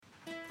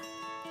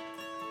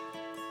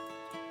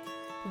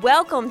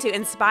Welcome to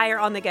Inspire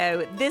on the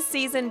Go. This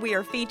season, we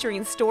are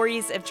featuring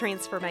stories of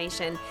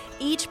transformation.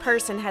 Each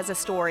person has a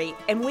story,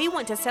 and we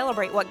want to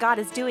celebrate what God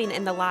is doing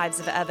in the lives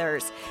of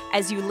others.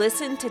 As you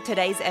listen to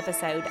today's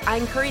episode, I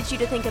encourage you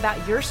to think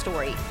about your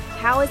story.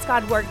 How is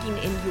God working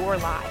in your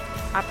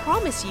life? I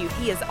promise you,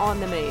 He is on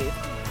the move.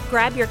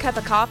 Grab your cup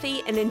of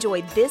coffee and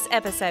enjoy this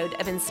episode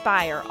of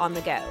Inspire on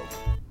the Go.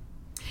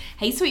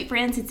 Hey, sweet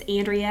friends, it's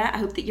Andrea. I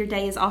hope that your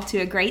day is off to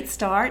a great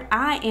start.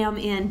 I am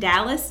in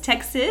Dallas,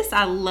 Texas.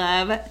 I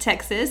love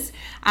Texas.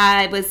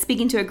 I was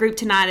speaking to a group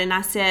tonight and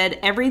I said,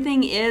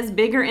 everything is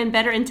bigger and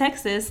better in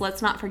Texas.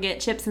 Let's not forget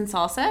chips and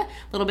salsa, a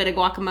little bit of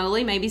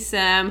guacamole, maybe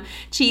some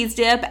cheese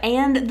dip,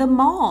 and the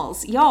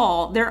malls.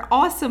 Y'all, they're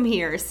awesome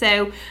here.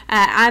 So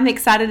I'm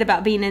excited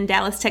about being in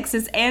Dallas,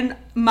 Texas, and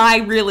my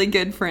really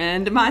good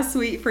friend, my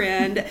sweet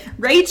friend,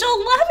 Rachel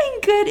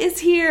Lovingood is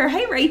here.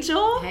 Hey,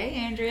 Rachel. Hey,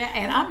 Andrea.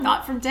 And I'm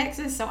not from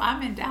Texas, so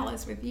I'm in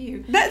Dallas with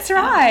you. That's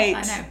right.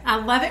 I know. I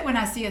love it when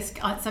I see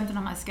something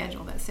on my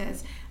schedule that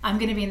says I'm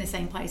going to be in the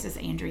same place as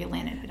Andrea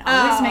Lennon. It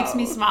always makes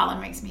me smile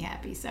and makes me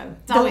happy. So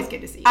it's always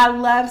good to see you. I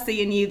love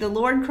seeing you. The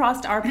Lord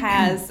crossed our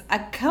paths a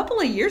couple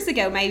of years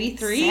ago, maybe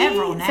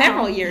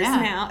several years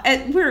now.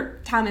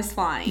 Time is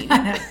flying.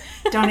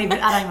 I don't even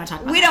want to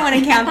talk about We don't want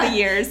to count the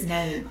years.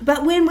 No.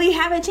 But when we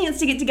have a chance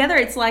to get together,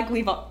 it's like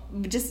we've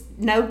just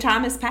no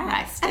time has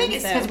passed. I think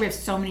it's because we have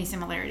so many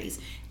similarities.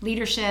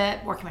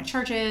 Leadership, working with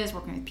churches,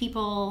 working with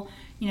people,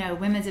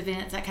 women's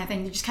events, that kind of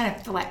thing. You just kind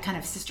of feel like kind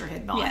of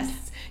sisterhood bond.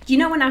 Yes.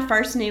 When I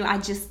first knew, I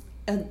just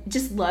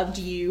loved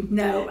you.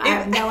 No, I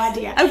have no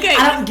idea. Okay.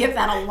 I don't get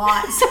that a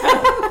lot. So.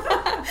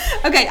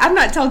 Okay, I've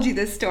not told you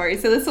this story,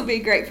 so this will be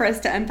great for us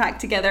to unpack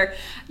together.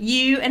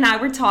 You and I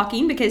were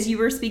talking because you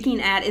were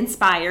speaking at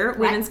Inspire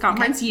Women's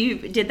Conference. Okay. You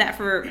did that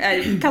for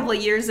a couple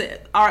of years.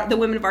 The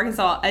women of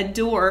Arkansas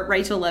adore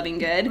Rachel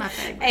Lovingood. My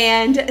favorite.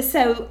 And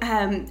so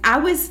I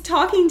was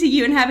talking to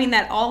you and having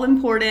that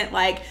all-important,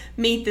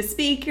 meet the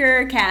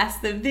speaker,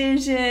 cast the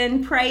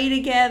vision, pray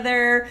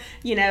together,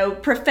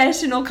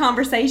 professional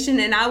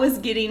conversation, and I was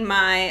getting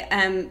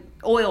my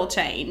oil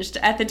changed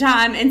at the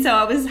time, and so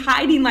I was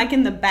hiding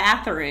in the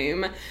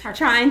bathroom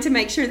trying to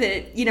make sure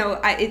that you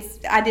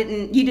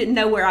didn't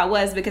know where I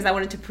was because I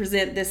wanted to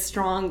present this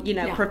strong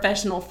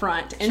professional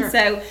front. And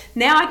so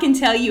now I can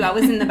tell you I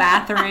was in the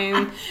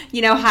bathroom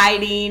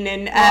hiding,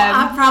 and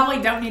I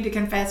probably don't need to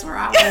confess where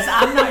I was.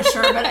 I'm not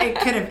sure, but it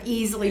could have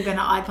easily been an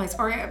odd place,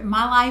 or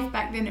my life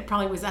back then it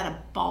probably was at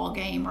a ball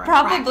game or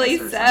probably a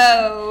practice or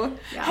so.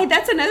 Yeah. Hey,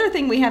 that's another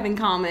thing we have in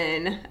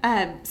common.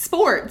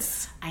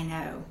 Sports. I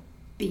know.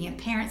 Being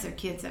parents of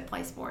kids that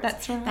play sports.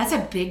 That's right. That's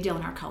a big deal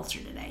in our culture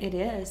today. It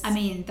is. I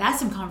mean, that's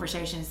some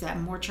conversations that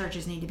more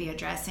churches need to be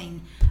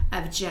addressing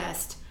of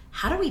just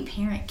how do we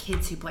parent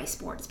kids who play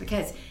sports?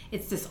 Because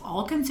it's this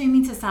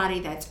all-consuming society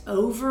that's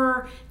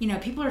over,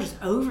 people are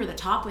just over the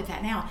top with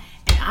that now.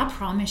 And I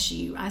promise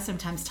you, I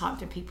sometimes talk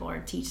to people or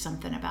teach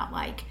something about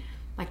like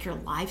your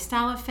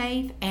lifestyle of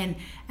faith. And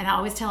I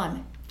always tell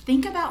them,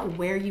 think about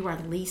where you are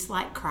least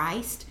like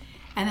Christ.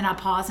 And then I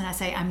pause and I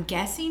say, I'm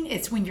guessing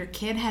it's when your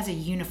kid has a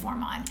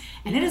uniform on.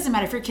 And it doesn't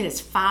matter if your kid is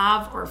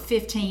 5 or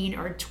 15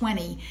 or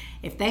 20.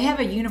 If they have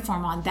a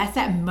uniform on, that's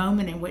that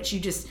moment in which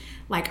you just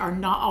are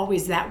not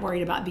always that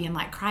worried about being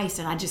like Christ.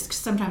 And I just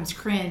sometimes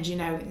cringe,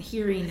 and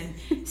hearing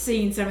and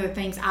seeing some of the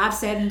things I've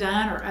said and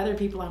done or other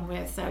people I'm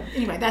with. So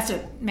anyway, that's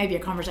maybe a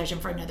conversation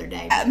for another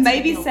day.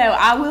 Maybe so.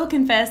 I will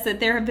confess that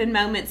there have been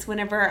moments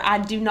whenever I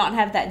do not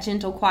have that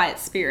gentle, quiet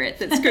spirit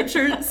that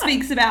Scripture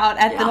speaks about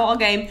at the ball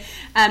game.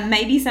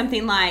 Maybe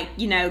something like,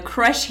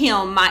 crush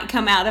him might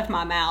come out of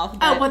my mouth.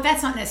 But, well,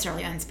 that's not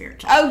necessarily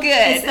unspiritual. Oh, good.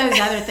 It's those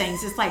other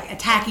things. It's like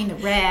attacking the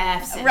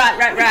refs. And, right.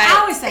 I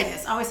always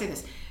say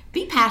this.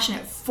 Be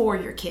passionate for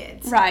your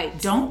kids.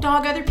 Right. Don't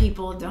dog other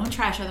people. Don't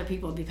trash other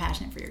people. Be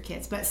passionate for your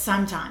kids. But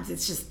sometimes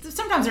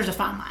there's a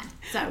fine line.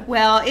 So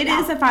it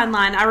is a fine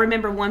line. I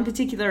remember one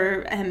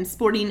particular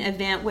sporting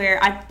event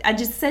where I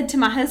just said to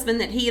my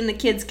husband that he and the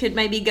kids could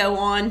maybe go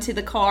on to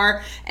the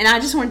car, and I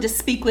just wanted to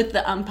speak with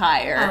the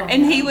umpire.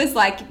 He was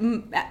like,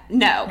 no.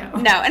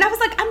 And I was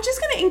like, I'm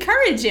just going to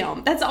encourage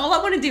him. That's all I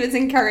want to do is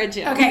encourage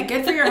him. Okay,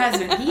 good for your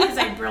husband. He is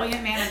a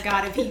brilliant man of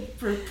God if he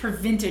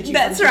prevented you.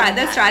 That's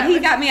right. He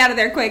got me out of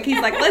there quick. He's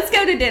like, let's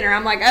go to dinner.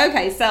 I'm like,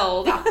 okay,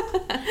 sold.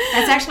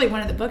 That's actually one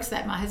of the books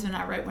that my husband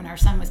and I wrote when our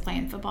son was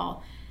playing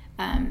football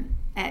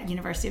at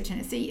University of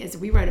Tennessee. Is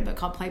we wrote a book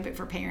called Playbook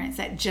for Parents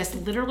that just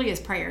literally is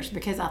prayers,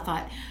 because I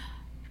thought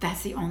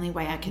that's the only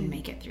way I can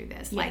make it through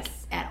this.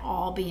 Yes. At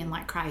all being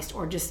like Christ,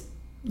 or just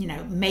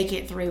make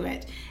it through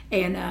it.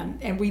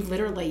 And we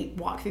literally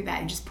walk through that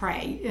and just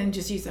pray and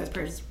just use those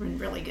prayers. It's been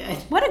really good.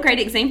 What a great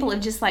example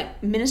of just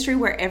ministry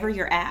wherever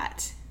you're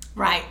at.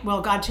 Right. Well,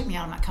 God took me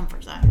out of my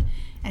comfort zone.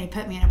 And He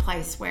put me in a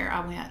place where I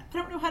went, I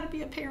don't know how to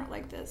be a parent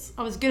like this.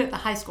 I was good at the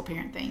high school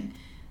parent thing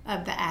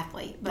of the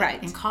athlete.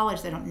 But in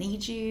college, they don't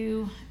need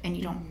you. And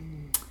you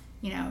don't,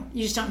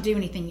 you just don't do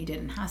anything you did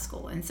in high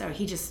school. And so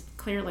He just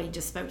clearly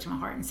just spoke to my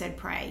heart and said,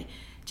 pray.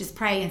 Just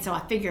pray. And so I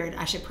figured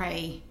I should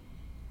pray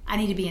I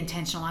need to be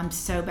intentional. I'm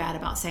so bad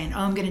about saying,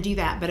 I'm going to do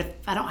that. But if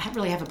I don't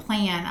really have a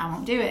plan, I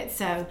won't do it.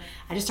 So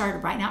I just started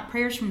writing out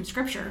prayers from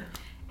Scripture.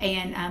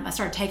 And I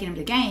started taking them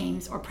to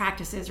games or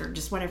practices or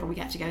just whatever we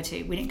got to go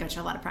to. We didn't go to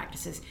a lot of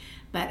practices,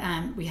 but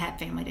we had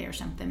family day or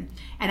something.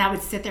 And I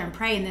would sit there and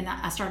pray. And then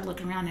I started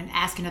looking around and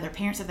asking other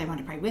parents if they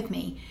wanted to pray with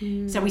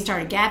me. So we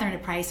started gathering to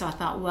pray. So I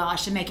thought, well, I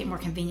should make it more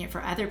convenient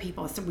for other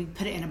people. So we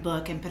put it in a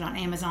book and put it on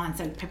Amazon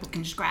so people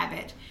can just grab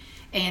it.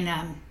 And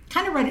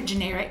kind of wrote it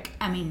generic.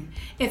 I mean,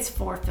 it's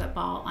for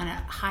football on a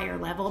higher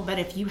level. But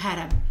if you had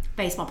a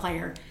baseball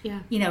player, in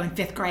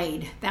 5th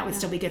grade, that would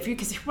still be good for you.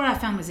 Because what I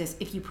found was this: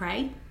 if you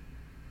pray,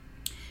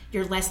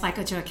 you're less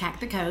likely to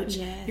attack the coach.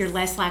 Yes. You're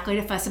less likely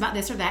to fuss about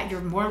this or that.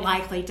 You're more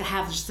likely to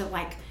have just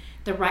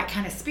the right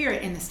kind of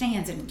spirit in the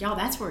stands. And y'all,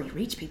 that's where you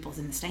reach people's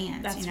in the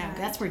stands. That's right.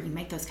 That's where you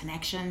make those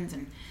connections.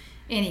 And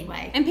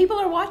anyway, And people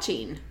are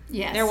watching.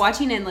 Yes, they're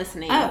watching and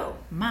listening. Oh,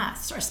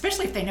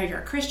 especially if they know you're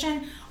a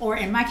Christian, or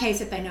in my case,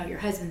 if they know your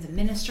husband's a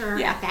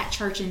minister at that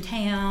church in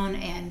town,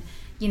 and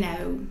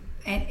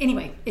And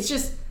anyway, it's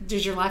just,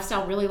 does your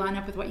lifestyle really line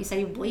up with what you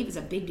say you believe is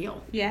a big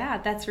deal. Yeah,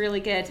 that's really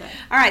good.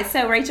 All right,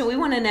 so Rachel, we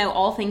want to know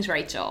all things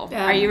Rachel.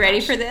 Are you ready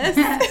for this?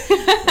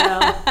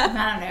 Well,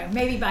 I don't know.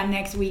 Maybe by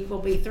next week we'll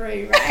be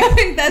through,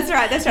 right? That's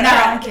right. No,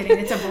 I'm kidding.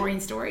 It's a boring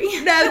story.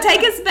 No,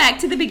 take us back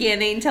to the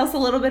beginning. Tell us a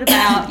little bit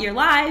about your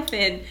life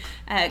and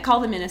call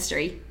the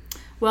ministry.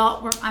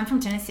 Well, I'm from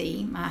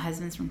Tennessee. My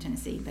husband's from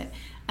Tennessee. But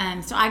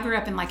so I grew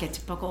up in like a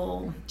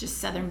typical just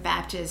Southern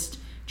Baptist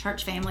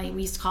church family.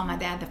 We used to call my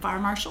dad the fire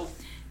marshal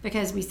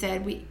because we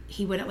said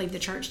he wouldn't leave the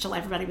church till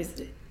everybody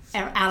was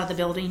out of the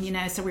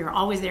building, so we were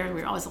always there. We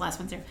were always the last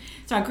ones there.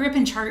 So I grew up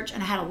in church,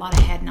 and I had a lot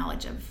of head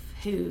knowledge of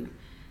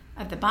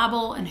the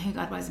Bible and who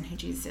God was and who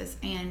Jesus is.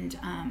 And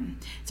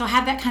so I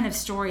have that kind of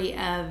story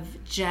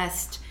of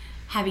just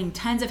having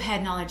tons of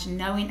head knowledge,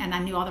 knowing, and I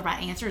knew all the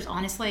right answers.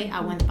 Honestly, I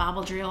won the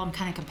Bible drill. I'm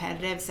kind of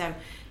competitive, so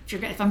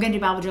if I'm going to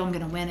do Bible drill, I'm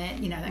going to win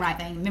it. That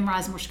kind of thing.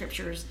 Memorize more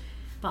scriptures.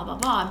 Blah, blah,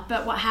 blah.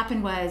 But what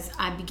happened was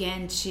I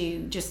began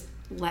to just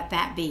let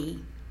that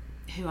be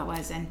who I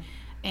was.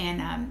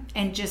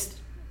 And just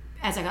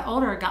as I got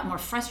older, I got more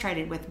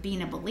frustrated with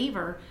being a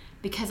believer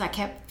because I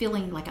kept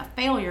feeling like a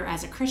failure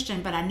as a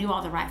Christian, but I knew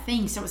all the right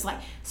things. So it was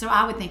so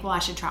I would think, well, I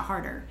should try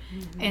harder.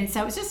 Mm-hmm. And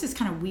so it was just this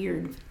kind of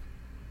weird.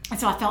 And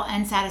so I felt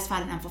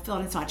unsatisfied and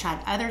unfulfilled. And so I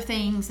tried other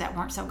things that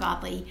weren't so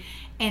godly.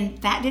 And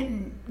that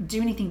didn't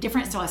do anything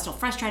different, so I was still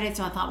frustrated.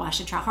 So I thought, well, I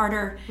should try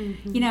harder.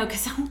 Mm-hmm.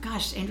 Because, oh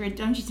gosh, Andrea,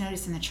 don't you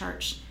notice in the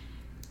church,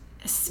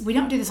 we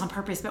don't do this on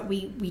purpose, but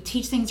we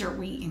teach things or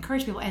we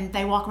encourage people, and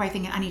they walk away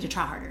thinking, I need to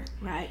try harder.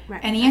 Right.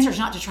 And the answer is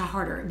not to try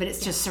harder, but it's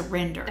to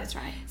surrender. That's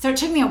right. So it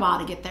took me a while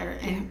to get there,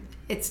 and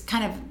it's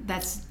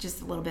that's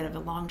just a little bit of a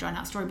long,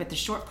 drawn-out story, but the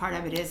short part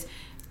of it is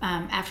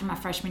after my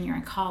freshman year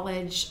in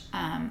college,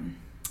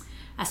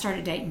 I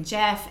started dating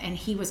Jeff, and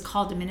he was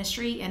called to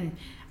ministry, and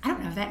I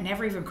don't know, that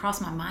never even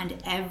crossed my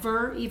mind,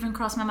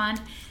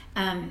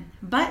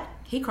 but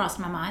he crossed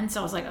my mind, so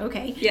I was like,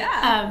 okay.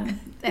 Yeah.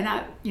 And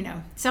I,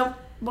 so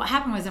what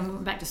happened was I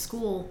went back to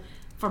school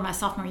for my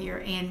sophomore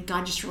year, and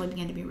God just really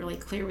began to be really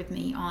clear with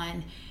me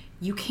on,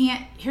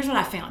 here's what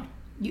I found.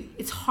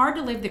 It's hard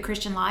to live the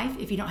Christian life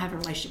if you don't have a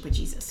relationship with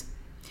Jesus.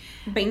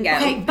 Bingo.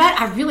 Okay,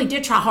 but I really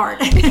did try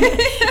hard.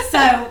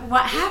 So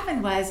what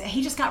happened was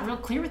he just got real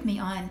clear with me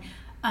on,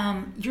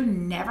 you're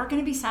never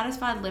going to be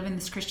satisfied living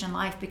this Christian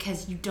life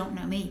because you don't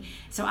know me.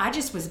 So I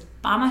just was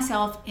by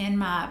myself in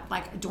my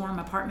dorm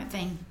apartment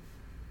thing,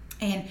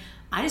 and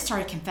I just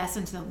started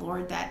confessing to the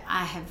Lord that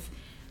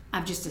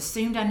I've just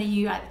assumed I knew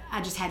you.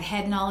 I just had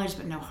head knowledge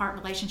but no heart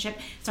relationship.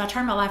 So I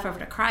turned my life over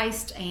to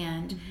Christ,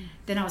 and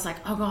then I was like,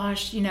 oh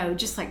gosh,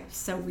 just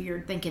so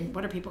weird, thinking,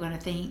 what are people going to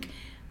think?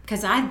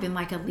 Because I'd been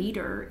like a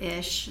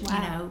leader-ish,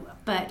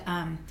 but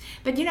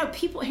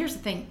people, here's the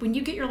thing, when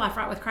you get your life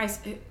right with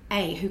Christ,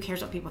 A, who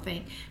cares what people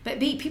think, but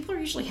B, people are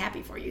usually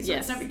happy for you, so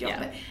it's no big deal.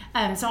 Yeah.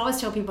 But so I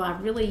always tell people I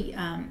really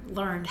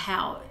learned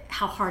how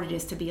hard it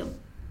is to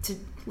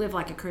live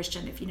like a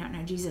Christian if you don't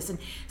know Jesus. And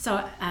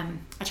so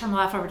I turned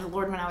my life over to the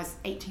Lord when I was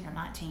 18 or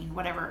 19,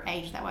 whatever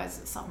age that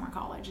was, sophomore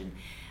college,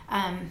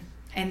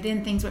 and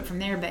then things went from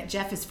there. But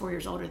Jeff is 4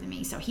 years older than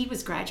me, so he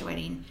was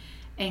graduating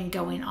and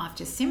going off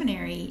to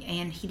seminary,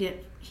 and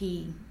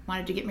he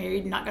wanted to get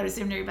married and not go to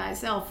seminary by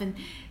himself, and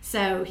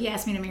so he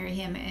asked me to marry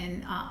him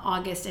in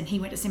August, and he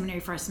went to seminary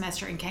for a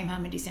semester and came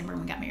home in December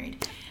and we got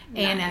married.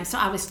 Nice. And so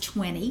I was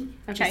 20,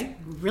 okay,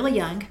 really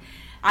young.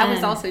 I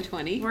was also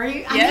 20. Were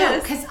you? Yes. I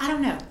know, because I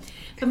don't know,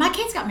 but my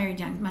kids got married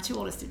young. My two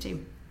oldest did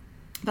too,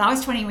 but I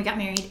was 20 and we got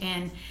married,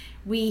 and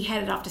we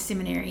headed off to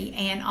seminary.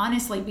 And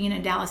honestly, being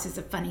in Dallas is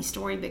a funny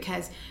story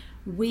because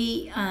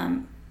we're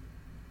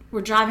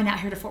driving out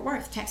here to Fort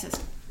Worth, Texas.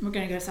 We're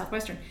going to go to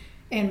Southwestern.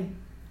 And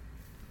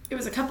it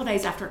was a couple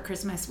days after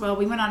Christmas. Well,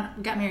 we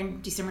got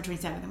married December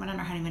 27th and went on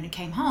our honeymoon and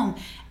came home.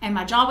 And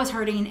my jaw was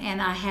hurting,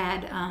 and I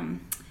had,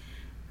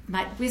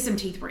 my wisdom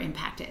teeth were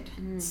impacted.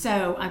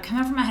 So I come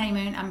home from my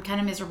honeymoon. I'm kind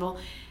of miserable.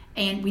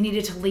 and we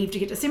needed to leave to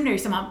get to seminary.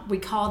 So we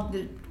called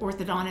the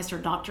orthodontist or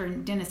doctor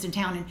and dentist in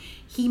town, and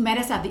he met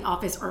us at the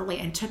office early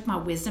and took my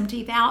wisdom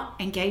teeth out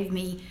and gave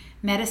me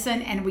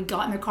medicine, and we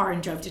got in the car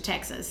and drove to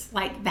Texas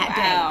like that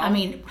day. I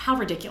mean, how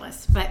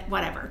ridiculous, but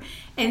whatever.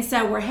 And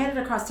so we're headed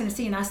across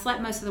Tennessee, and I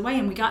slept most of the way,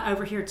 and we got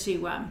over here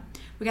to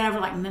we got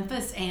over like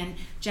Memphis, and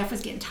Jeff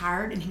was getting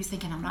tired, and he was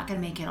thinking, I'm not going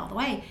to make it all the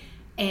way.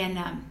 And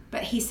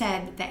but he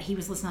said that he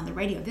was listening on the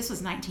radio. This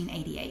was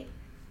 1988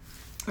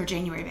 or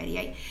January of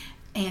 88,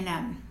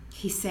 and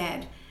he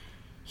said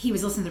he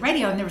was listening to the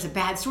radio, and there was a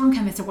bad storm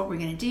coming. So what we're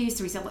going to do?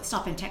 So he said, let's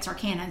stop in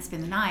Texarkana and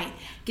spend the night,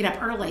 get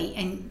up early,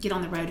 and get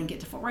on the road and get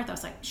to Fort Worth. I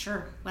was like,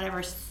 sure,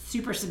 whatever.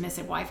 Super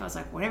submissive wife. I was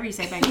like, whatever you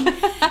say, baby.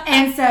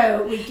 And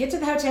so we get to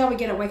the hotel, we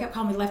get a wake up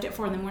call. And we left at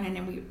 4 a.m,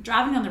 and we were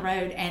driving down the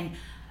road, and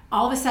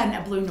all of a sudden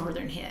a Blue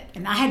Northern hit,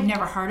 and I had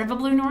never heard of a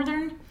Blue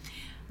Northern.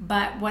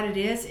 But what it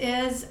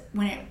is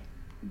when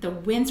the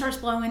wind starts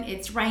blowing,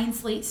 it's rain,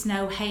 sleet,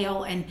 snow,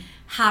 hail, and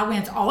high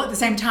winds all at the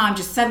same time.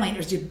 Just suddenly it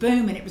was just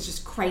boom, and it was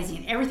just crazy,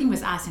 and everything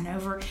was icing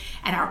over,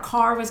 and our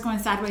car was going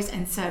sideways.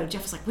 And so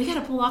Jeff was like, we got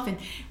to pull off, and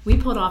we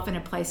pulled off in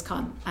a place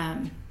called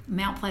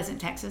Mount Pleasant,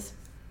 Texas.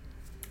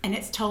 And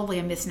it's totally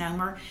a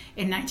misnomer.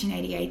 In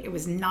 1988, it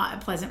was not a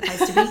pleasant place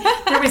to be.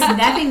 There was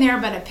nothing there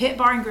but a pit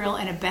bar and grill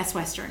and a Best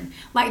Western,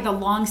 like the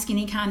long,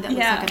 skinny kind that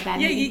looks like a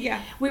bad movie.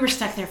 Yeah. We were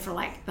stuck there for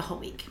like the whole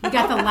week. We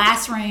got the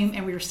last room,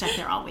 and we were stuck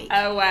there all week.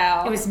 Oh,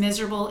 wow. It was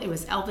miserable. It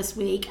was Elvis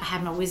week. I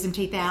had my wisdom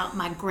teeth out.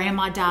 My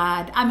grandma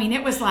died. I mean,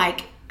 it was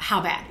like, how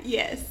bad?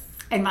 Yes.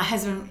 And my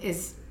husband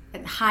is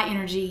a high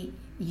energy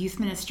youth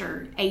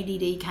minister,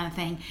 ADD kind of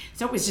thing.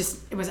 So it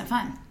wasn't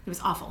fun. It was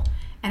awful.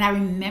 And I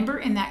remember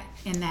in that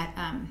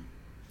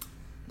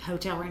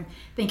hotel room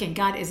thinking,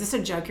 God, is this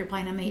a joke you're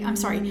playing on me? I'm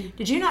sorry.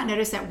 Did you not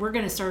notice that we're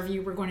going to serve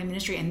you? We're going to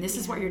ministry, and this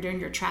is what you're doing.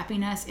 You're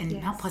trapping us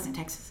in Mount Pleasant,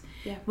 Texas.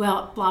 Yeah.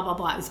 Well, blah, blah,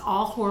 blah. It was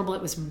all horrible.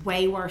 It was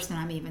way worse than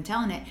I'm even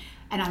telling it.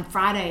 And on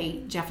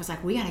Friday, Jeff was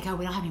like, we got to go.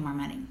 We don't have any more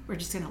money. We're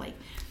just going to leave.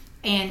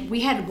 And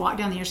we had to walk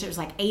down the interstate. It was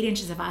like 8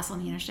 inches of ice on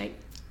the interstate.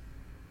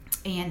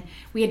 And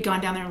we had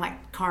gone down there and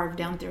like carved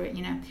down through it,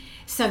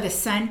 So the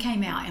sun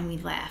came out, and we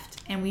left.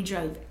 And we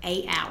drove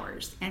 8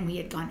 hours, and we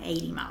had gone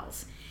 80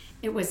 miles.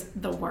 It was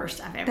the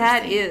worst I've ever seen.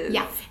 That is.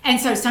 Yeah.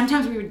 And so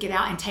sometimes we would get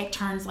out and take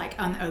turns like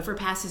on the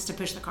overpasses to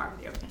push the car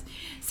over the overpass.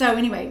 So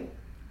anyway,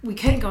 we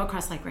couldn't go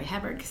across Lake Ray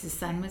Hubbard because the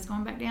sun was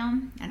going back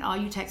down. And all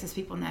you Texas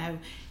people know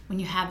when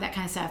you have that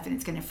kind of stuff, and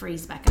it's going to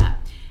freeze back up.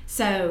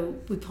 So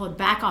we pulled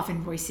back off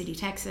in Royce City,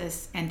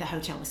 Texas, and the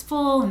hotel was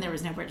full, and there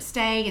was nowhere to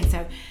stay. And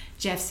so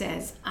Jeff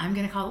says, I'm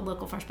going to call the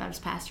local First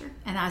Baptist pastor.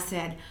 And I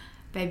said,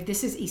 babe,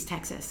 this is East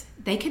Texas.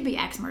 They could be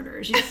axe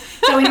murderers.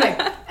 So anyway,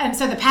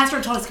 so the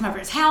pastor told us to come over to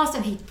his house,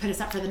 and he put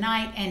us up for the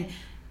night. And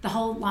the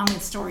whole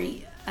long-winded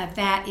story of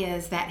that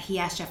is that he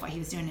asked Jeff what he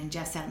was doing, and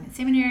Jeff said, I'm in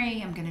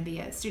seminary. I'm going to be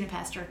a student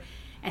pastor.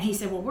 And he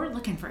said, well, we're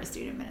looking for a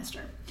student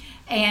minister.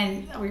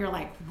 And we were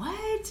like,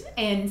 what?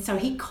 And so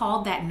he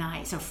called that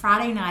night. So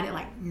Friday night at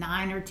like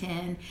 9 or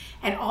 10,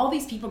 and all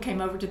these people came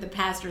over to the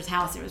pastor's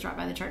house. It was right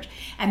by the church.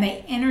 And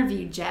they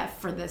interviewed Jeff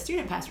for the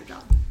student pastor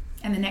job.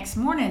 And the next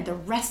morning, the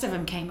rest of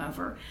them came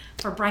over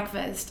for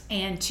breakfast.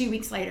 And 2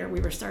 weeks later, we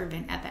were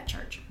serving at that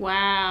church.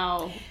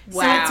 Wow. So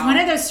it's one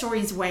of those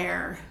stories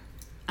where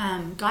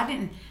God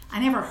didn't, I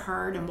never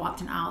heard and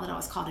walked an aisle that I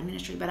was called to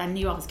ministry, but I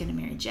knew I was going to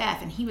marry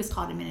Jeff, and he was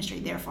called to ministry.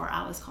 Therefore,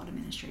 I was called to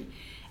ministry.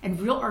 And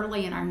real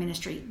early in our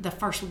ministry, the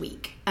first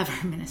week of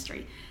our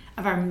ministry,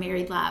 of our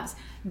married lives,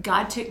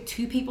 God took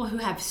 2 people who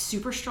have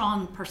super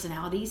strong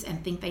personalities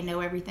and think they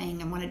know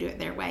everything and want to do it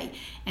their way,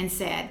 and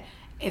said,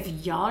 if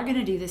y'all are going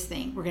to do this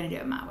thing, we're going to do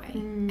it my way.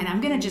 And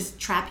I'm going to just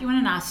trap you in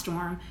an ice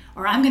storm,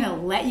 or I'm going to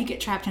let you get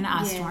trapped in an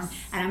ice storm,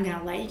 and I'm going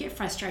to let you get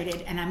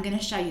frustrated, and I'm going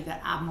to show you that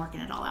I'm working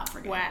it all out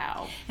for good.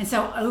 Wow. And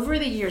so over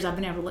the years, I've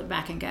been able to look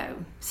back and go,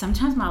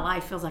 sometimes my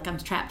life feels like I'm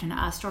trapped in an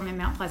ice storm in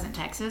Mount Pleasant,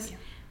 Texas,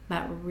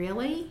 but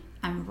really,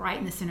 I'm right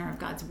in the center of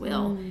God's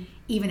will,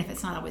 even if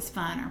it's not always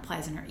fun or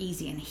pleasant or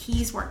easy, and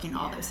He's working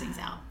all those things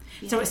out.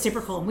 So it's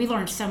super cool, and we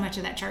learned so much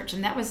of that church,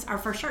 and that was our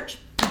first church.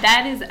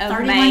 That is amazing.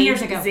 31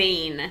 years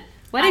ago.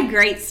 What a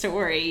great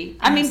story.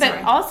 I mean,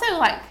 but also,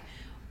 like,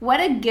 what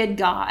a good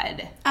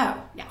God.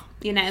 Oh,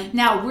 yeah.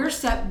 Now,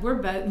 we're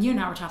both, you and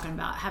I were talking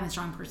about having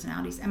strong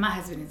personalities, and my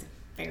husband is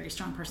a very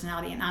strong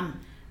personality, and I'm a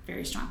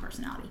very strong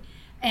personality.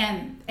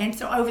 And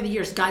so over the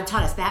years, God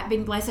taught us that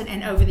being blessed,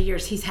 and over the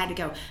years, He's had to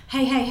go,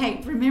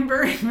 hey,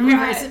 remember,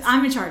 right.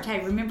 I'm in charge.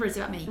 Hey, remember, it's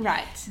about me.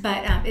 Right.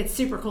 But it's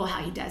super cool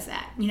how He does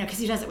that, because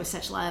He does it with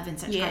such love and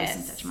such grace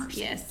and such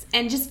mercy. Yes,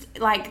 and just,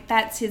 like,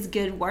 that's His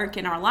good work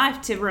in our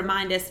life to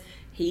remind us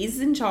He's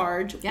in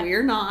charge. Yep.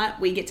 We're not.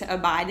 We get to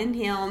abide in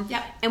Him.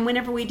 Yep. And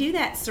whenever we do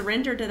that,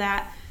 surrender to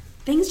that,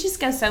 things just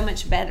go so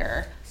much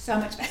better. So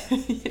much better.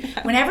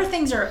 Whenever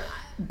things are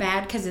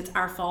bad because it's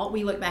our fault,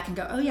 we look back and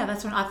go, oh yeah,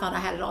 that's when I thought I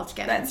had it all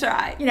together. That's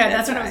right.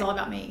 That's when it was all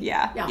about me.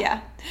 Yeah.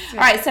 All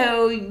right,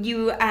 so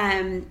you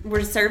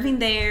were serving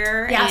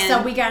there. Yeah,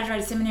 so we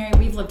graduated seminary.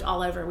 We've lived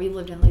all over. We've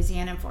lived in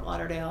Louisiana and Fort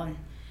Lauderdale and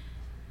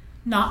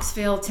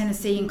Knoxville,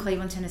 Tennessee, and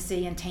Cleveland,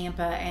 Tennessee, and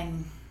Tampa,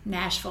 and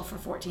Nashville for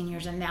 14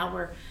 years, and now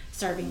we're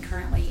serving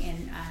currently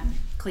in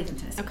Cleveland,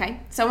 Tennessee. Okay,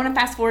 so I want to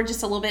fast forward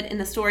just a little bit in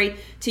the story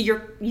to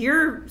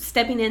your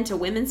stepping into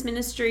women's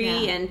ministry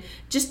and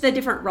just the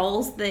different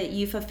roles that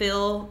you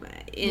fulfill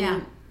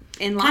in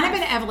life. Kind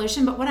of an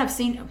evolution, but what I've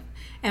seen,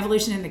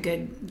 evolution in the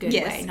good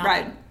way,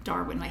 not the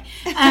Darwin way.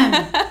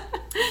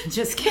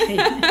 Just kidding.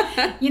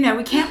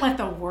 We can't let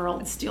the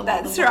world steal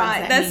all the words.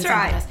 That's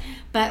right.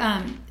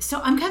 But so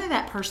I'm kind of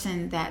that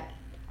person that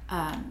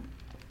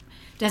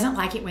doesn't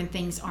like it when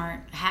things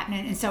aren't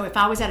happening. And so if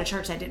I was at a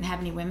church that didn't have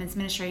any women's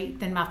ministry,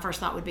 then my first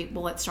thought would be,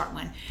 well, let's start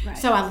one. Right.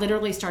 So I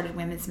literally started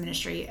women's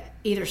ministry,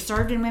 either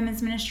served in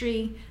women's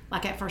ministry,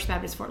 like at First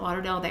Baptist Fort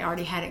Lauderdale, they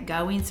already had it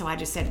going. So I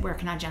just said, where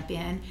can I jump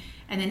in?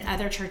 And then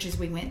other churches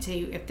we went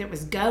to, if it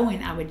was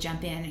going, I would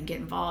jump in and get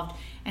involved.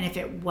 And if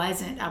it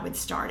wasn't, I would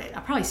start it.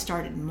 I probably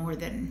started more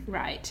than...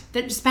 Right.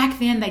 Just back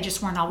then, they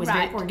just weren't always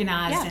very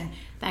organized and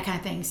that kind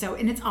of thing. So,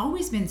 and it's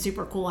always been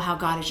super cool how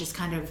God has just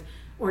kind of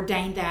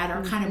ordained that,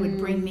 or kind of would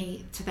bring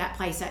me to that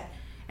place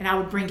and I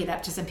would bring it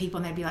up to some people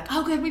and they'd be like,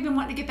 oh good, we've been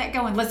wanting to get that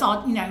going, let's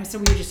all, so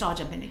we would just all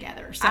jump in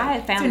together. So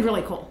it's been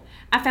really cool.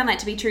 I found that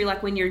to be true,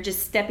 like when you're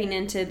just stepping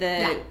into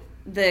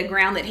the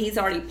ground that he's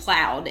already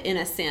plowed, in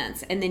a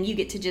sense, and then you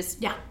get to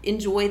just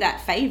enjoy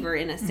that favor,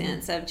 in a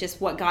sense, of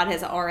just what God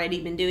has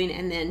already been doing,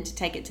 and then to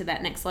take it to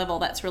that next level.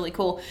 That's really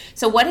cool.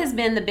 So what has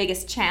been the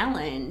biggest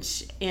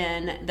challenge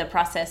in the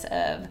process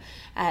of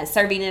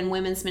serving in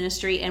women's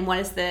ministry, and what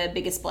is the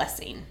biggest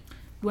blessing?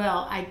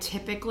 Well, I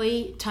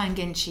typically,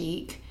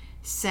 tongue-in-cheek,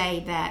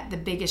 say that the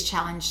biggest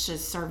challenge to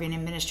serving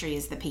in ministry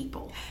is the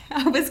people.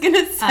 I was going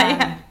to say,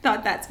 I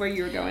thought that's where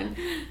you were going.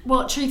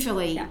 Well,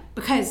 truthfully,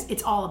 because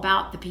it's all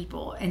about the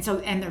people, and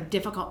they're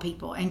difficult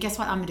people. And guess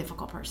what? I'm a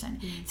difficult person.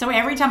 Mm-hmm. So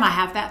every time I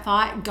have that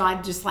thought,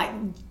 God just like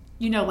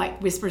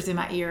whispers in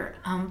my ear,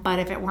 but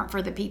if it weren't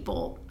for the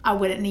people, I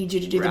wouldn't need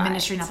you to do the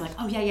ministry. And I'm like,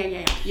 oh,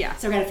 yeah.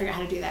 So I got to figure out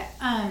how to do that.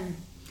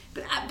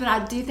 But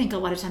I do think a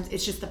lot of times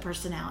it's just the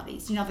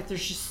personalities. Like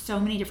there's just so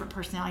many different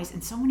personalities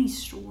and so many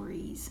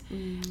stories.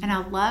 Mm. And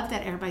I love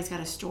that everybody's got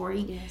a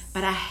story,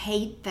 but I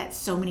hate that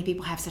so many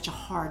people have such a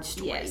hard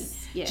story.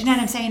 Yes. Do you know what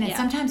I'm saying? And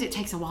sometimes it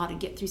takes a while to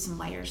get through some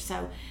layers.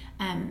 So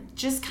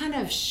just kind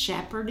of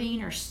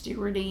shepherding or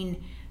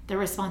stewarding the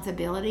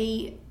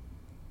responsibility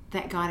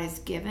that God has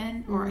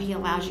given, or he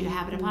allows you to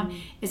have it upon,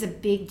 is a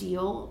big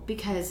deal,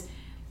 because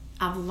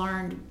I've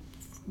learned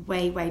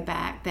way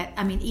back that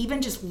even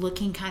just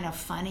looking kind of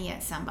funny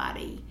at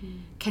somebody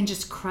can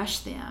just crush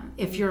them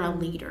if you're a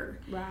leader,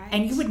 right?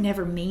 And you would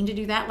never mean to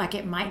do that. Like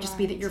it might just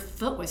be that your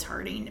foot was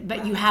hurting,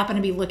 but you happen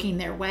to be looking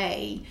their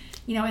way,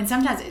 and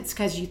sometimes it's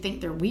because you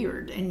think they're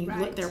weird and you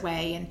look their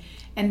way,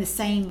 and the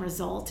same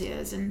result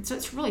is, and so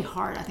it's really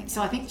hard, I think.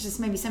 So I think just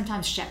maybe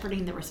sometimes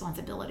shepherding the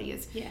responsibility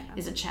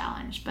is a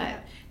challenge, but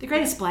the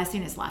greatest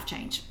blessing is life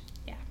change.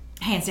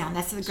 Hands down,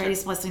 that's the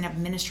greatest blessing of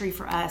ministry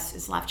for us,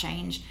 is life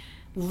change.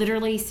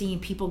 Literally seeing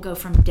people go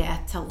from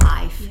death to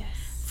life,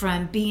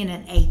 from being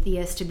an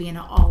atheist to being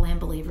an all-in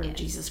believer of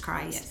Jesus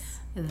Christ.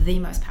 The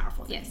most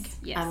powerful thing.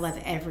 I love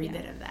every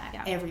bit of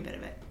that, every bit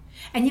of it.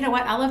 And you know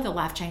what? I love the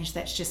life change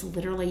that's just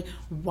literally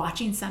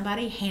watching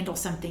somebody handle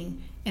something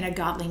in a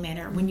godly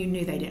manner when you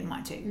knew they didn't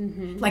want to.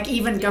 Mm-hmm. Like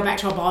even go back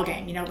to a ball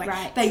game,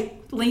 they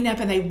lean up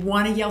and they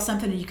want to yell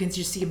something, and you can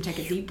just see them take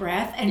a deep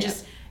breath and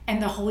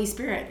and the Holy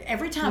Spirit.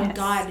 Every time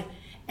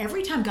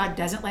God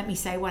doesn't let me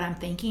say what I'm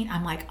thinking,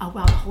 I'm like, oh,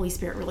 wow, the Holy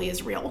Spirit really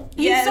is real.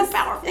 He's so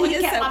powerful. He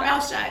kept my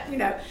mouth shut,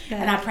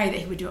 And I pray that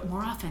he would do it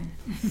more often.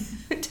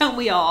 Don't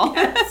we all?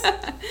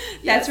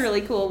 That's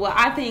really cool. Well,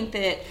 I think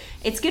that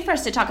it's good for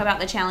us to talk about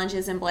the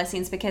challenges and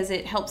blessings, because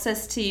it helps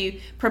us to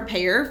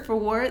prepare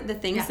for the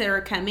things that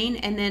are coming,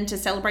 and then to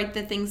celebrate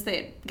the things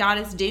that God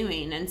is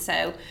doing. And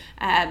so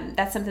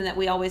that's something that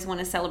we always want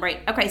to celebrate.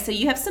 Okay, so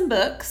you have some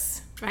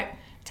books. Right.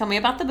 Tell me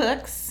about the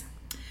books.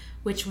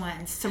 Which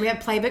ones? So we have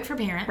Playbook for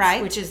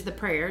Parents, which is the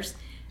prayers.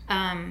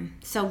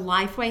 So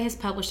Lifeway has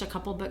published a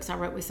couple books I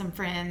wrote with some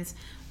friends.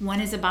 One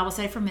is a Bible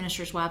study for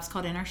ministers' wives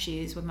called In Our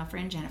Shoes with my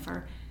friend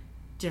Jennifer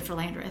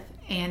Landreth.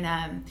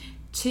 And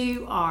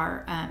two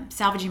are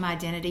Salvaging My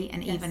Identity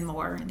and Even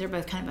More. They're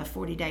both kind of a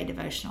 40-day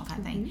devotional kind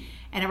of thing.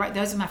 And I wrote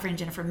those with my friend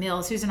Jennifer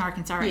Mills, who's in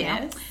Arkansas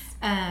right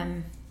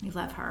now. We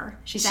love her.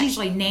 She's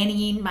actually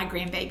nannying my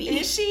grandbaby.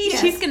 Is she?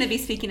 Yes. She's going to be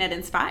speaking at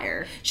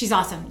Inspire. She's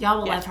awesome. Y'all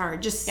will love her.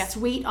 Just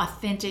sweet,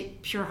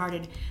 authentic,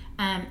 pure-hearted.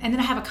 And then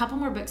I have a couple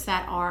more books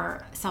that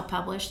are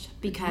self-published,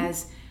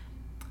 because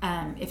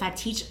if I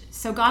teach...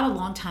 So God a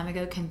long time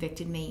ago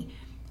convicted me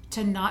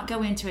to not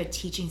go into a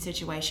teaching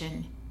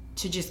situation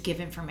to just give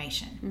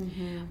information.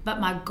 Mm-hmm. But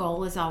my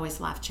goal is always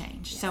life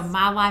change. Yes. So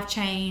my life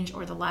change,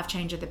 or the life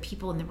change of the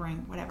people in the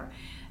room, whatever.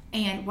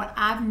 And what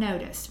I've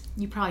noticed,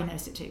 you probably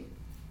noticed it too,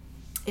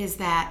 is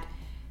that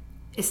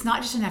it's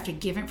not just enough to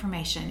give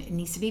information. It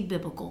needs to be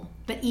biblical.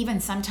 But even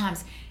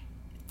sometimes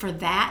for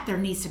that, there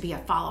needs to be a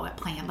follow-up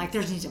plan. Like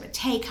there needs to be a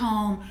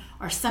take-home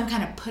or some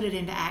kind of put it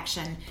into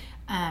action.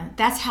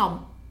 That's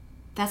how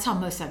that's how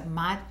most of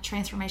my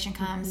transformation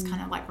comes,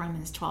 kind of like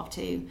Romans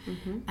 12:2.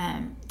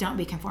 Don't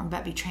be conformed,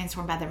 but be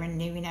transformed by the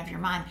renewing of your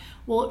mind.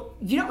 Well,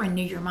 you don't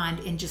renew your mind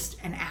in just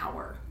an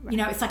hour. Right.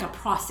 It's like a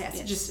process.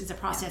 Yes. It's a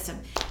process of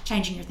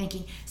changing your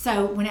thinking.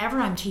 So whenever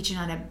I'm teaching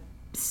on a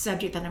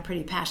subject that I'm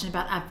pretty passionate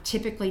about, I've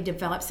typically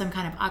developed some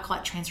kind of, I call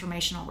it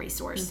transformational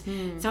resource.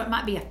 So it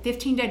might be a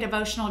 15-day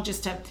devotional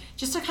just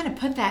to kind of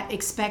put that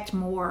expect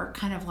more,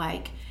 kind of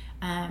like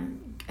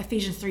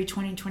Ephesians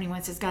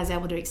 3:20-21 says God is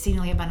able to do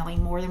exceedingly abundantly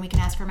more than we can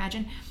ask or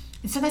imagine.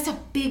 And so that's a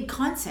big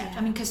concept.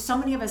 I mean, because so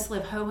many of us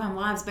live ho-hum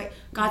lives, but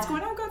God's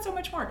going, oh, God, so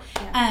much more.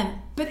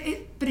 But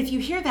if you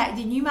hear that,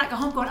 then you might go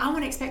home going, I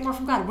want to expect more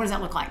from God. What does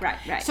that look like?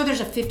 Right. So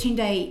there's a 15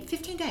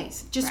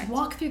 days. Just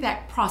walk through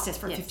that process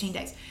for 15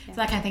 days. So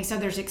that kind of thing. So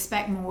there's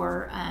expect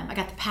more. I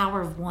got the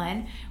Power of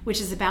One,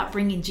 which is about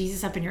bringing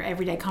Jesus up in your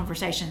everyday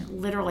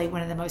conversation. Literally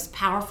one of the most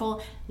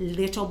powerful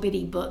little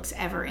bitty books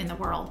ever in the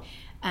world.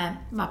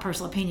 My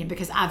personal opinion,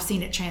 because I've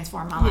seen it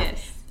transform my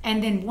life.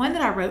 And then one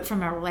that I wrote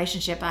from a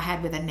relationship I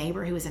had with a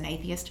neighbor who was an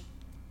atheist.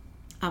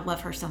 I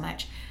love her so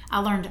much. I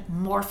learned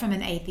more from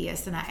an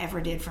atheist than I ever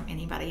did from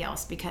anybody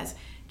else, because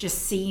just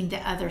seeing the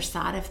other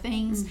side of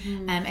things.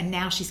 And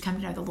now she's come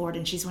to know the Lord,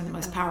 and she's one of the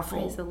most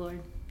powerful. Praise the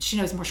Lord. She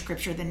knows more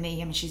scripture than me.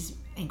 I mean, she's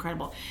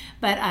incredible.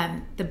 But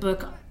the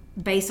book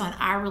based on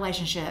our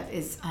relationship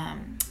is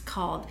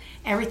called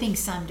Everything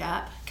Summed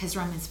Up, because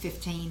Romans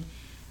 15,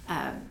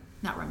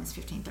 not Romans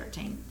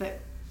 15:13, but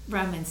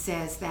Romans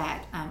says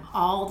that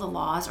all the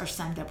laws are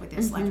summed up with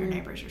this: love your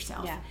neighbor as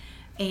yourself.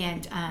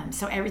 And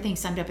so everything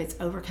summed up, it's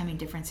overcoming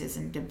differences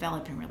and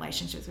developing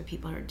relationships with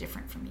people who are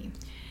different from you.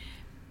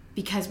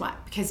 Because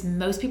what? Because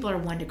most people are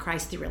won to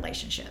Christ through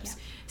relationships.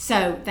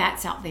 So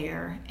that's out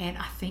there, and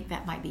I think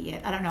that might be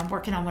it. I don't know. I'm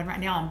working on one right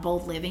now on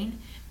bold living.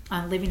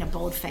 Living a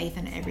bold faith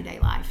in everyday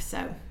life.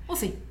 So we'll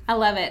see. I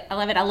love it. I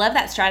love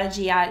that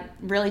strategy. I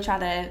really try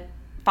to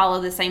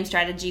follow the same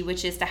strategy,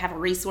 which is to have a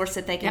resource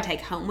that they can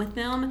take home with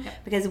them,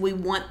 because we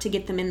want to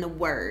get them in the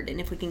Word. And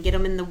if we can get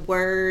them in the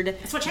Word,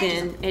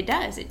 then it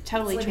does. It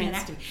totally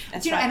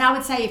transforms. And I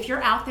would say, if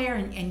you're out there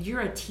and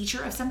you're a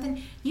teacher of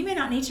something, you may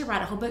not need to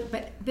write a whole book,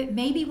 but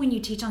maybe when you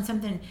teach on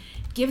something,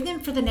 give them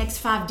for the next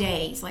 5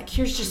 days, like,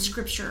 here's just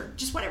scripture,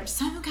 just whatever,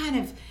 some kind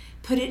of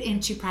put it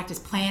into practice,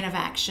 plan of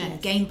action,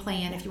 game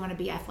plan, if you want to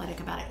be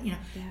athletic about it,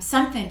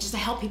 something just to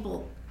help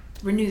people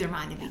renew their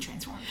mind and be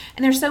transformed.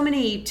 And there's so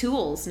many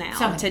tools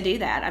now to do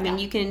that. I mean,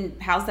 you can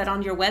house that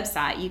on your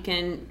website. You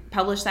can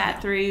publish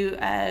that through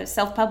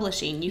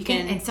self-publishing. You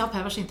can, and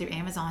self-publishing through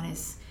Amazon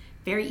is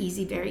very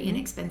easy, very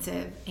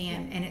inexpensive,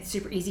 and it's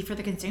super easy for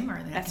the consumer.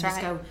 And That's you can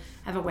just go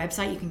have a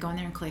website, you can go in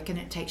there and click, and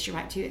it takes you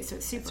right to it. So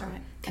it's super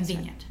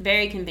convenient.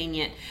 Very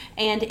convenient.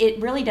 And it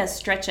really does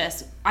stretch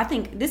us. I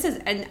think this is,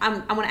 and I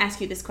want to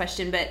ask you this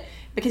question, but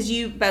because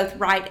you both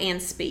write and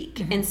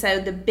speak. And so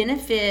the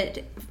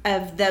benefit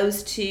of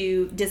those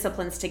two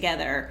disciplines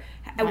together,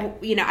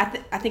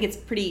 I think it's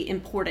pretty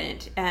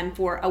important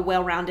for a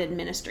well-rounded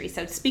ministry.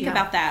 So speak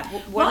about that.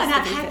 And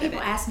I've had people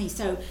ask me,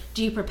 so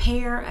do you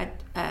prepare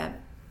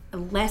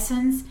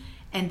lessons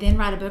and then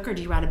write a book, or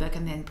do you write a book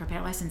and then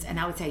prepare lessons? And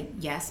I would say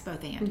yes,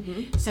 both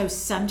and. So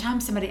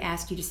sometimes somebody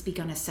asks you to speak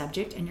on a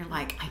subject and you're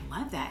like, I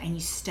love that. And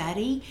you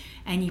study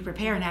and you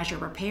prepare, and as you're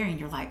preparing,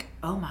 you're like,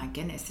 oh my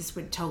goodness, this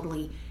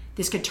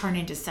could turn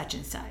into such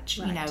and such,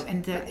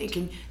 and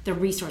the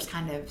resource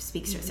kind of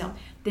speaks to itself.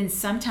 Then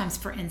sometimes,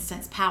 for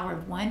instance, Power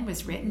of One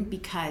was written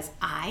because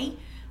I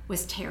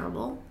was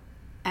terrible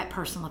at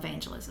personal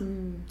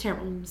evangelism.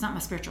 Terrible. It's not my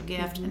spiritual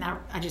gift, and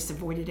I just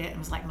avoided it and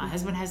was like, my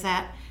husband has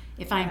that.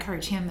 If I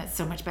encourage him, that's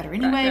so much better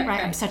anyway,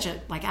 right? I'm such a,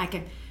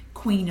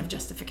 queen of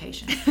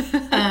justification.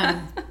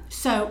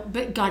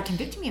 But God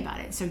convicted me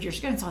about it. So years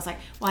ago, and so I was like,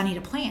 well, I need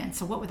a plan.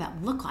 So what would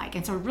that look like?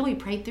 And so I really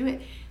prayed through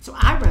it. So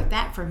I wrote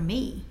that for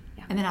me.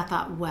 And then I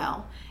thought,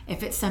 well,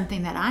 if it's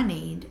something that I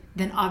need,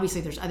 then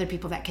obviously there's other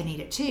people that can need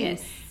it too.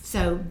 Yes.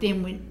 So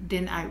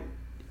then I,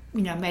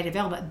 made it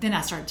available. Then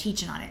I started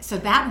teaching on it. So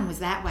that one was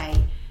that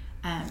way.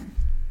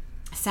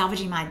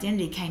 Salvaging My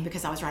Identity came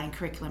because I was writing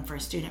curriculum for a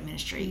student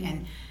ministry,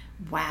 and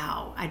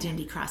wow,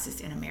 Identity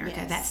Crisis in America.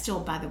 Yes. That's still,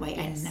 by the way,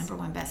 a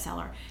 #1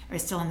 bestseller, or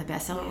is still in the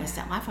bestseller list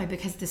at Lifeway,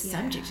 because the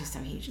subject is so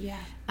huge.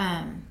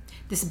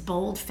 This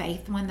Bold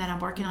Faith one that I'm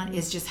working on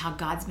is just how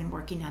God's been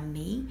working on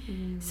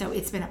me. So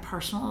it's been a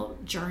personal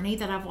journey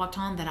that I've walked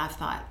on, that I've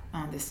thought,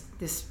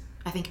 this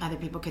I think other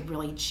people could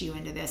really chew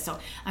into this. So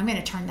I'm going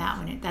to turn that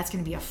one. That's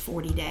going to be a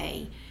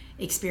 40-day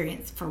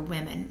experience for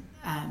women,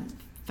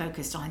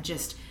 focused on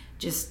just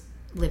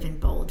living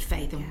bold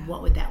faith, and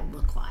what would that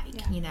look like,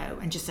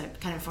 and just a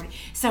kind of 40.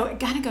 So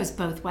it kind of goes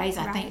both ways,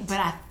 I think.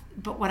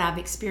 But what I've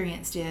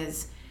experienced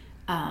is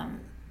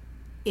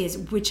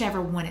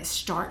whichever one it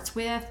starts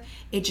with,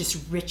 it's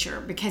just richer,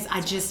 because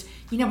I just,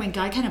 when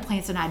God kind of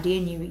plants an idea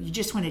in you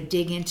just want to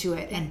dig into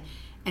it,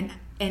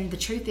 and the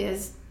truth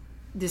is,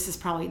 this is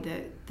probably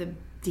the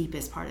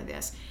deepest part of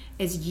this,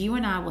 is you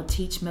and I will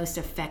teach most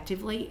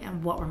effectively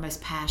and what we're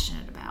most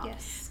passionate about.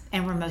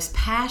 and we're most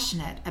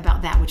passionate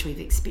about that which we've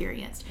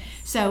experienced.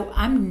 So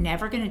I'm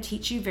never going to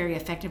teach you very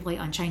effectively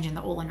on changing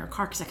the oil in your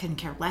car because I couldn't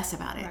care less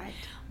about it. Right.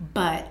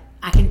 But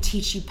I can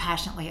teach you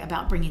passionately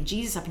about bringing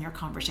Jesus up in your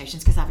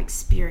conversations because I've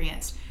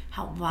experienced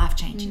how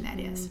life-changing that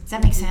is. Does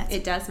that make sense?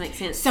 It does make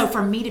sense. So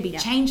for me to be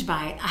changed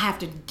by it, I have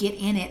to get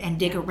in it and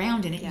dig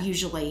around in it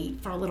usually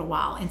for a little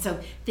while. And so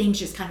things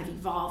just kind of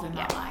evolve in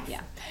my life.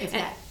 Yeah. If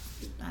that,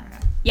 I don't know.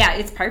 Yeah,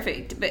 it's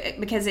perfect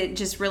because it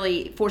just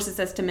really forces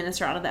us to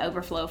minister out of the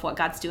overflow of what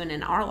God's doing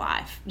in our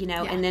life,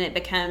 and then it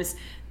becomes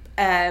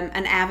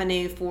an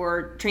avenue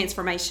for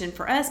transformation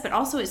for us, but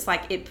also it's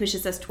like it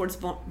pushes us towards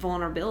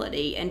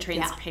vulnerability and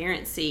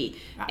transparency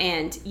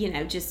and,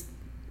 just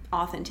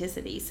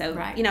authenticity. So,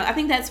 I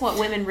think that's what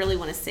women really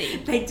want to see.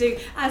 They do.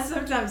 I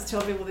sometimes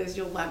tell people this,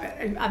 you'll love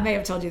it. I may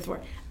have told you this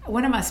before.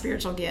 One of my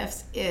spiritual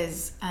gifts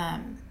is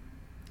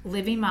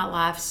living my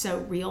life so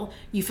real,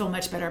 you feel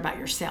much better about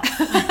yourself.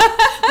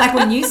 Like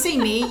when you see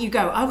me, you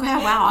go, okay,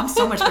 wow, I'm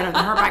so much better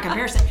than her by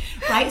comparison,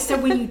 right? So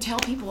when you tell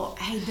people,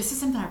 hey, this is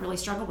something I really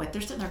struggle with,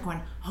 they're sitting there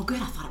going, oh,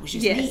 good, I thought it was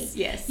just me.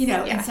 Yes.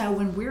 And so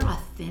when we're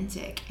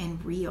authentic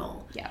and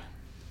real,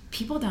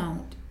 people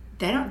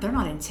they're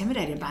not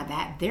intimidated by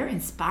that. They're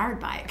inspired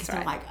by it because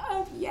they're like,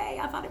 oh, yay,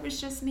 I thought it was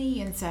just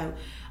me. And so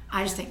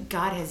I just think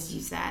God has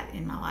used that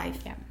in my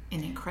life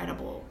in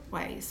incredible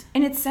ways.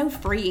 And it's so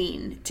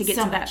freeing to get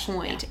to that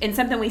point. And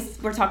something we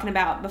were talking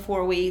about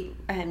before we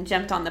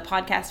jumped on the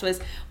podcast was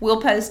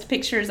we'll post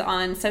pictures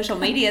on social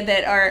media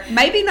that are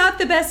maybe not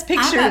the best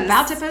pictures. I'm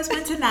about to post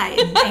one tonight.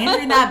 And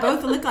Andrew and I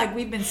both look like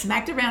we've been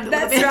smacked around a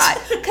little bit. That's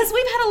right. Because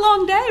we've had a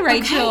long day,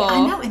 Rachel. Okay,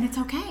 I know, and it's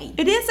okay.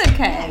 It is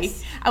okay.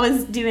 Yes. I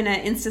was doing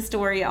an Insta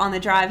story on the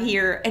drive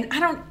here, and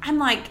I'm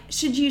like,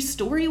 should you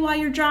story while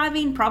you're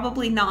driving?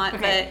 Probably not.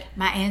 Okay. But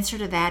my answer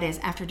to that is,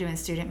 after doing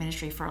student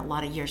ministry for a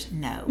lot of years,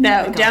 no.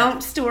 No,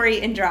 don't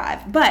story and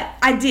drive. But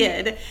I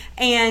did,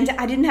 and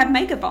I didn't have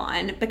makeup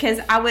on because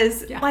I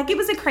was like, it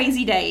was a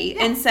crazy day.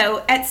 And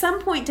so at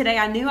some point today,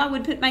 I knew I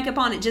would put makeup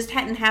on. It just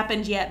hadn't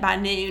happened yet by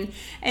noon.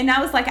 And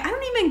I was like, I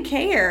don't even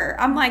care.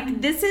 I'm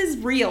like, this is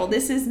real.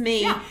 This is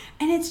me. Yeah.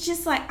 And it's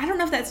just like, I don't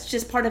know if that's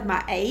just part of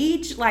my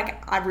age.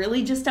 Like, I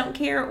really just don't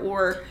care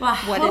or what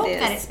it is. I hope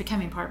that it's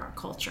becoming part of our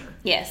culture.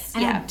 Yes.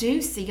 And I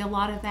do see a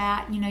lot of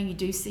that. You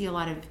do see a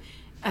lot of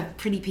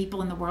pretty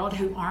people in the world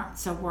who aren't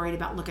so worried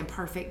about looking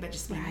perfect, but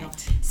just being real.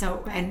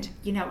 So, and,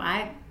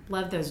 I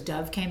love those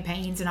Dove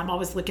campaigns, and I'm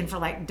always looking for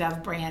like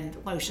Dove brand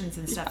lotions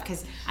and stuff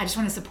because I just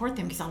want to support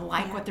them because I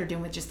like what they're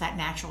doing with just that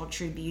natural,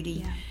 true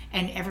beauty.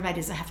 And everybody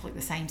doesn't have to look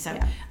the same. So,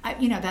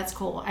 that's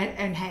cool.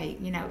 And hey,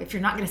 if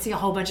you're not going to see a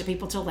whole bunch of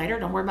people till later,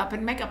 don't worry about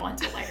putting makeup on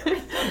till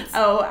later.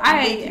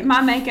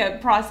 My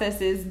makeup process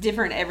is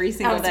different every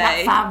single day.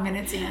 It's about 5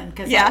 minutes in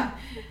because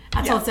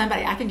I told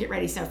somebody I can get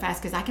ready so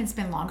fast because I can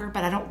spend longer,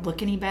 but I don't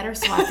look any better.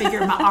 So I figure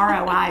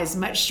my ROI is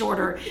much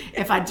shorter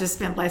if I just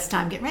spend less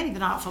time getting ready.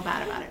 Then I don't feel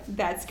bad about it.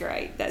 That's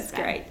great. That's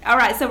great. All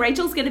right. So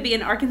Rachel's going to be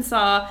in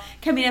Arkansas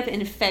coming up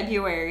in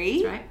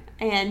February. That's right.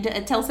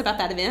 And tell us about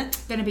that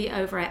event. Going to be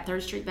over at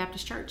 3rd Street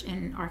Baptist Church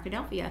in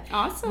Arkadelphia.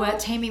 Awesome. Well,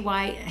 Tammy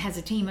White has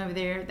a team over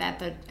there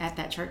at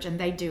that church, and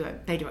they do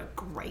a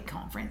great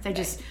conference. They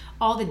just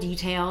all the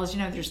details.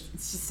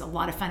 It's just a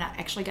lot of fun. I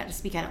actually got to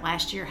speak at it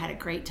last year. Had a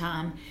great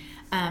time.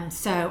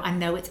 So I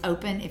know it's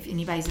open if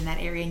anybody's in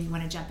that area and you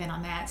want to jump in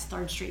on that. It's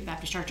 3rd Street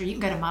Baptist Church, or you can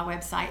go to my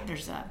website.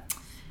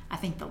 I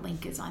think the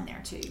link is on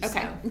there too.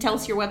 Okay. And tell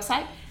us your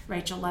website.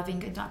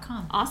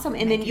 RachelLovinggood.com. Awesome.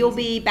 And then you'll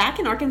be back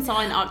in Arkansas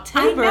in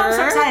October. I know, I'm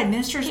so excited.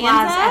 Ministers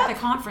Lives at the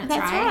conference,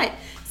 That's right?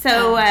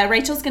 So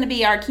Rachel's going to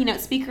be our keynote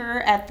speaker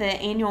at the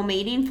annual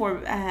meeting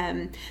for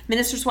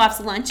Ministers'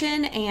 Wives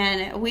Luncheon,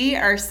 and we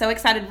are so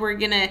excited.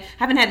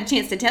 Haven't had a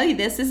chance to tell you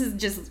this. This is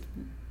just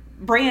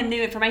brand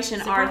new information.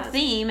 Surprise. Our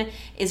theme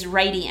is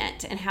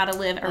radiant and how to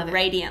live a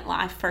radiant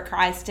life for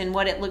Christ and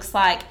what it looks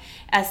like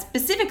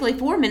specifically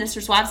for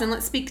ministers' wives. And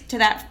let's speak to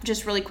that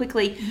just really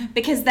quickly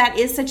because that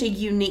is such a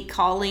unique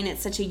calling.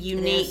 It's such a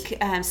unique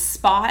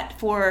spot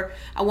for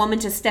a woman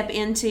to step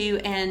into,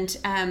 and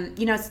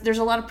there's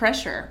a lot of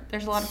pressure.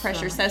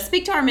 So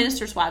speak to our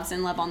ministers' wives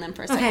and love on them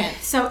for a second. Okay,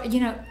 so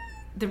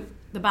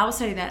the Bible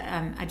study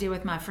that I did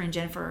with my friend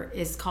Jennifer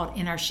is called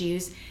In Our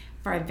Shoes,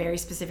 for a very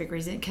specific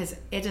reason, because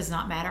it does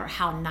not matter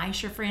how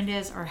nice your friend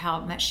is or how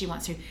much she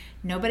wants to.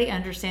 Nobody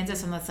understands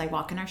us unless they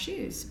walk in our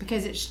shoes,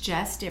 because it's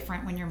just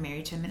different when you're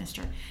married to a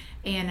minister.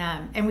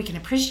 And we can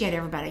appreciate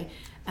everybody,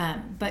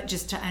 but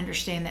just to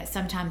understand that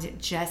sometimes it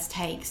just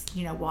takes,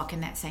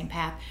 walking that same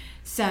path.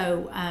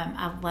 So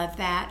I love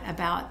that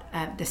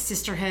about the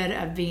sisterhood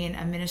of being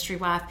a ministry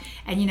wife.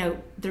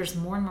 And, there's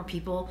more and more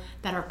people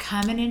that are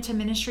coming into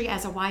ministry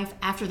as a wife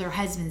after their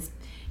husbands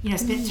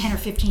spent 10 or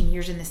 15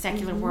 years in the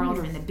secular world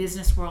or in the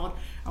business world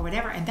or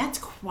whatever. And that's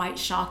quite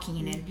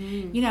shocking.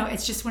 And,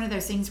 it's just one of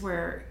those things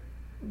where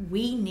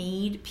we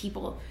need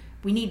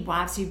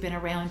wives who've been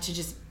around to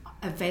just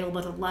available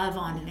to love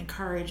on and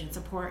encourage and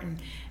support.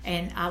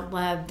 And I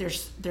love,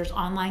 there's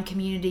online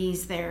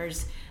communities,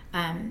 there's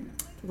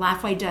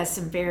Lifeway does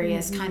some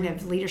various kind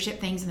of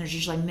leadership things, and there's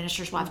usually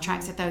Minister's Wife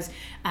tracks at those.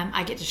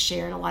 I get to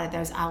share at a lot of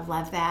those. I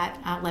love that.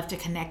 I love to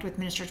connect with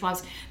Minister's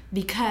Wives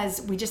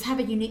because we just have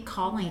a unique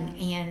calling.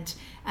 And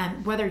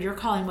whether your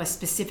calling was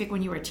specific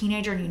when you were a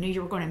teenager and you knew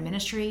you were going to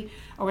ministry,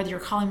 or whether your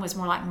calling was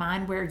more like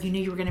mine where you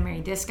knew you were going to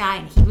marry this guy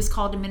and he was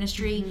called to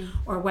ministry,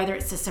 or whether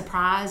it's a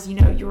surprise,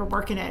 you were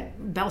working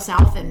at Bell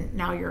South and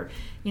now you're,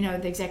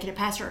 the executive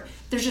pastor.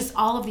 There's just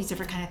all of these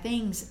different kind of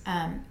things.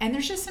 And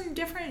there's just some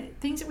different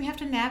things that we have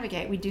to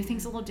navigate. We do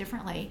things a little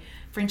differently.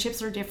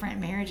 Friendships are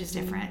different. Marriage is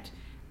different.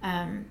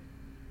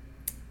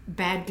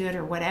 Bad, good,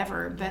 or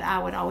whatever. But I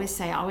would always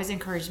say, I always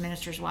encourage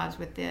ministers' wives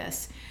with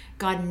this.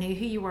 God knew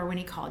who you were when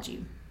he called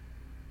you.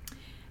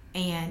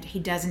 And he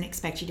doesn't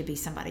expect you to be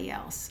somebody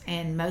else.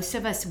 And most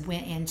of us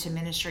went into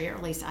ministry, or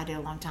at least I did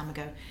a long time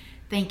ago,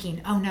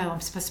 thinking, oh no,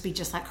 I'm supposed to be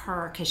just like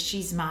her because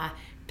she's my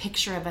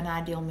picture of an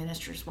ideal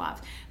minister's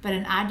wife. But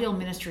an ideal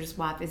minister's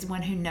wife is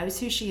one who knows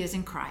who she is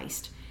in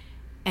Christ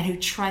and who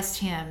trusts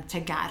him to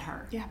guide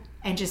her. Yeah.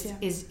 And just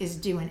is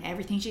doing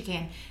everything she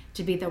can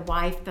to be the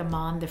wife, the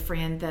mom, the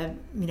friend,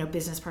 the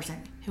business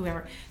person,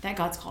 whoever that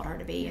God's called her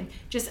to be. And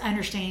just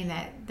understanding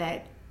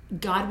that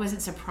God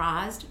wasn't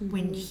surprised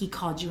when he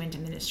called you into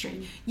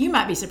ministry. You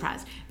might be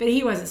surprised, but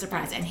he wasn't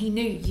surprised. And he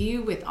knew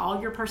you with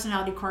all your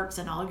personality quirks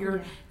and all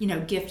your,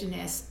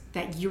 giftedness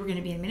that you were going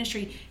to be in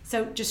ministry.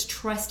 So just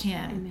trust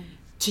him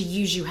to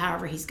use you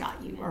however he's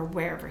got you or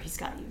wherever he's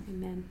got you.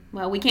 Amen.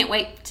 Well, we can't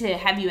wait to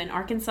have you in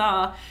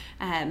Arkansas.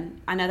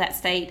 I know that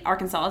state,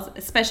 Arkansas,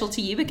 is special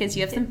to you because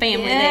you have some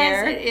family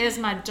there. It is.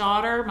 My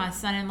daughter, my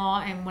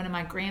son-in-law, and one of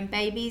my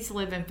grandbabies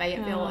live in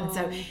Fayetteville. And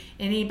so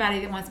anybody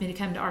that wants me to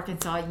come to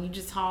Arkansas, you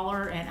just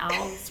holler and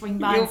I'll swing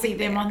by and see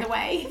them on the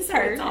way. So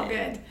it's all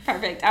good.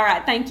 Perfect. All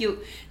right. Thank you.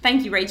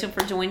 Thank you, Rachel,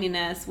 for joining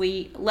us.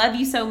 We love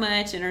you so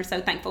much and are so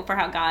thankful for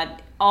how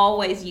God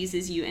always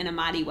uses you in a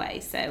mighty way.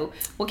 So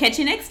we'll catch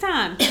you next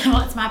time.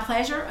 Well, it's my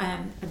pleasure.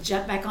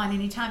 Jump back on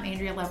anytime.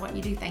 Andrea, I love what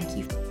you do. Thank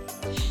you.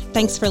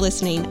 Thanks for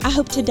listening. I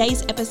hope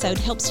today's episode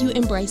helps you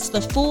embrace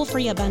the full,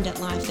 free,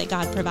 abundant life that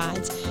God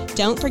provides.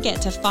 Don't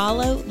forget to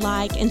follow,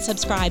 like, and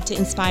subscribe to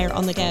Inspire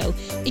on the Go.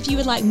 If you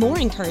would like more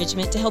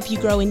encouragement to help you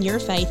grow in your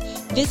faith,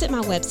 visit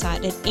my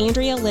website at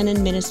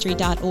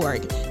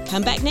AndreaLennonMinistry.org.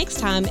 Come back next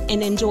time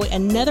and enjoy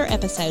another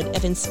episode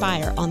of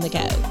Inspire on the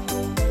Go.